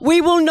back, we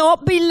will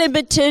not be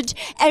limited,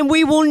 and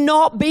we will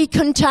not be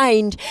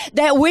contained.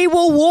 That we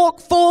will walk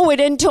forward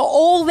into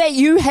all that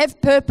you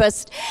have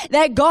purposed.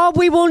 That God,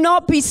 we will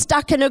not be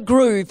stuck in a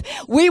groove.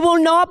 We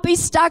will not be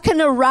stuck in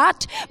a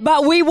rut,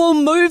 but we will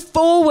move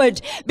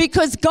forward,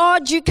 because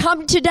God, you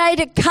come today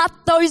to cut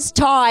those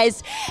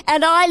ties,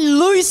 and I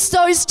loose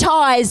those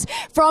ties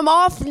from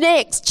off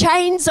necks,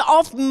 chains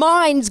off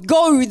minds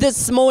go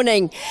this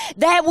morning.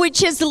 That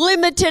which is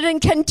limited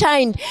and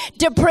contained.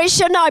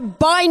 Depression, I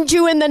bind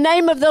you in the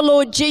name of the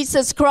Lord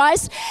Jesus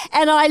Christ,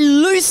 and I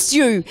loose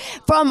you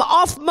from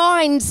off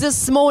minds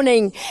this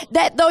morning.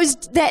 That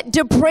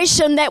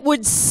depression that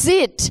would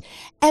sit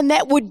and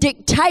that would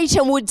dictate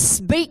and would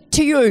speak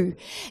to you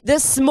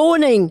this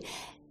morning,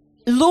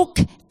 look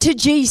to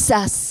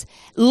Jesus.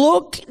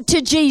 Look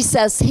to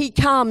Jesus. He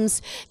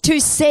comes to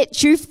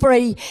set you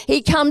free.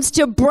 He comes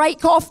to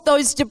break off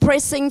those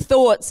depressing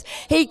thoughts.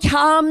 He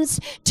comes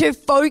to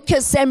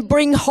focus and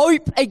bring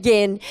hope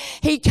again.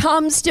 He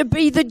comes to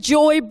be the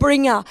joy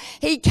bringer.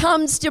 He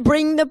comes to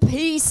bring the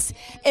peace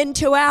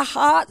into our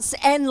hearts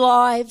and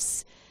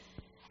lives.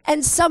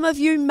 And some of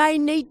you may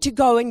need to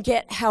go and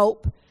get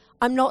help.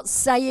 I'm not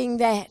saying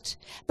that,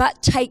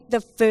 but take the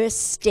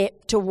first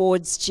step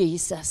towards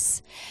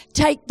Jesus.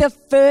 Take the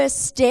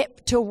first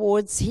step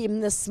towards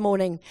Him this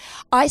morning.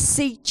 I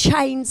see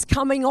chains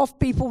coming off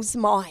people's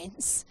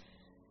minds.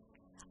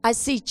 I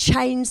see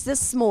chains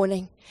this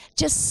morning.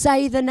 Just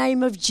say the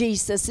name of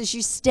Jesus as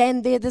you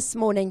stand there this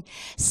morning.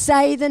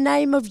 Say the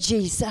name of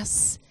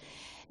Jesus.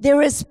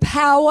 There is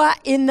power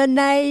in the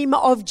name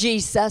of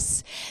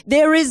Jesus.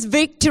 There is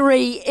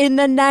victory in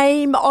the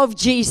name of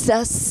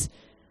Jesus.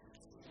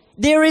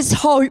 There is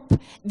hope.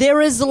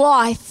 There is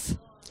life.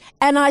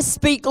 And I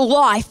speak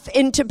life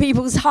into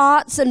people's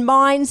hearts and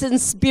minds and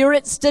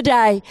spirits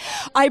today.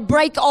 I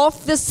break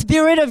off the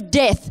spirit of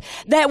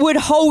death that would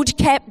hold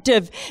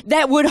captive,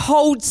 that would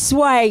hold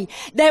sway,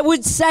 that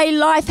would say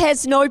life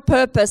has no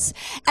purpose.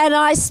 And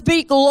I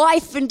speak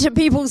life into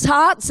people's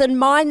hearts and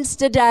minds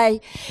today.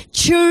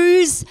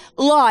 Choose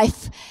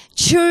life.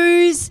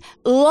 Choose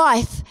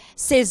life,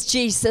 says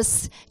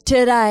Jesus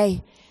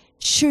today.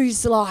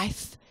 Choose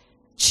life.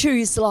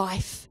 Choose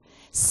life.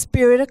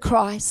 Spirit of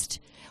Christ,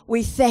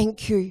 we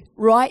thank you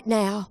right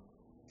now,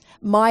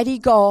 mighty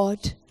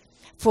God,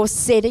 for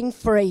setting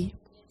free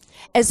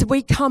as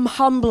we come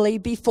humbly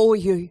before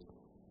you.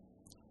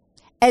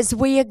 as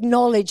we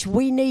acknowledge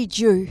we need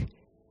you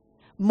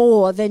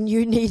more than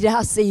you need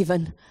us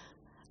even.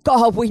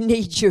 God, we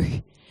need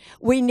you.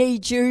 We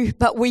need you,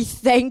 but we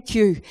thank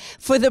you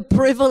for the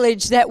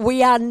privilege that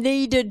we are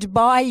needed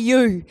by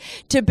you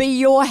to be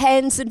your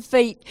hands and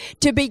feet,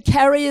 to be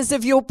carriers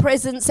of your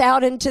presence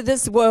out into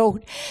this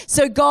world.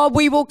 So God,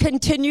 we will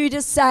continue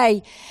to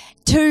say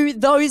to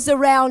those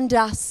around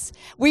us,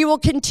 we will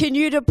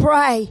continue to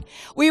pray.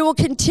 We will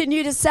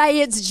continue to say,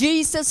 it's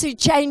Jesus who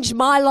changed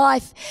my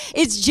life.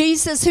 It's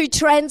Jesus who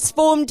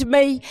transformed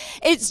me.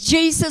 It's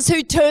Jesus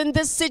who turned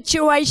this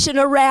situation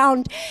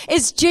around.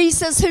 It's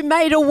Jesus who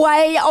made a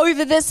way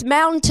over this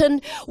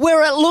mountain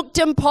where it looked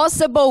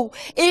impossible.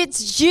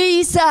 It's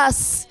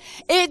Jesus.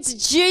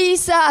 It's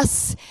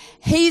Jesus.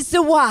 He's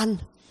the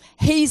one.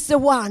 He's the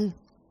one.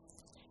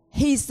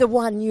 He's the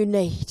one you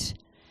need.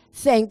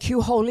 Thank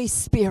you, Holy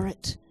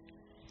Spirit.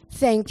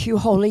 Thank you,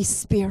 Holy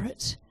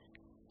Spirit.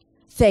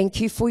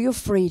 Thank you for your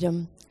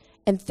freedom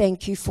and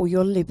thank you for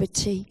your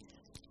liberty.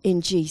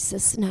 In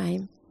Jesus'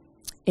 name.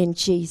 In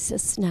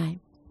Jesus' name.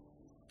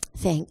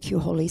 Thank you,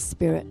 Holy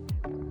Spirit.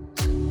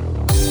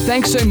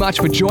 Thanks so much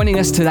for joining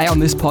us today on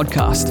this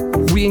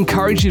podcast. We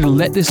encourage you to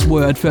let this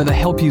word further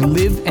help you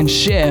live and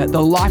share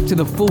the life to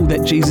the full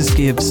that Jesus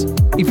gives.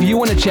 If you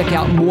want to check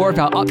out more of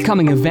our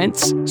upcoming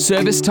events,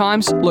 service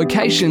times,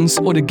 locations,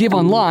 or to give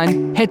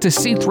online, head to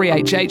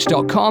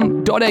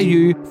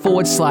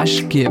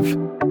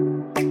c3hh.com.au/give.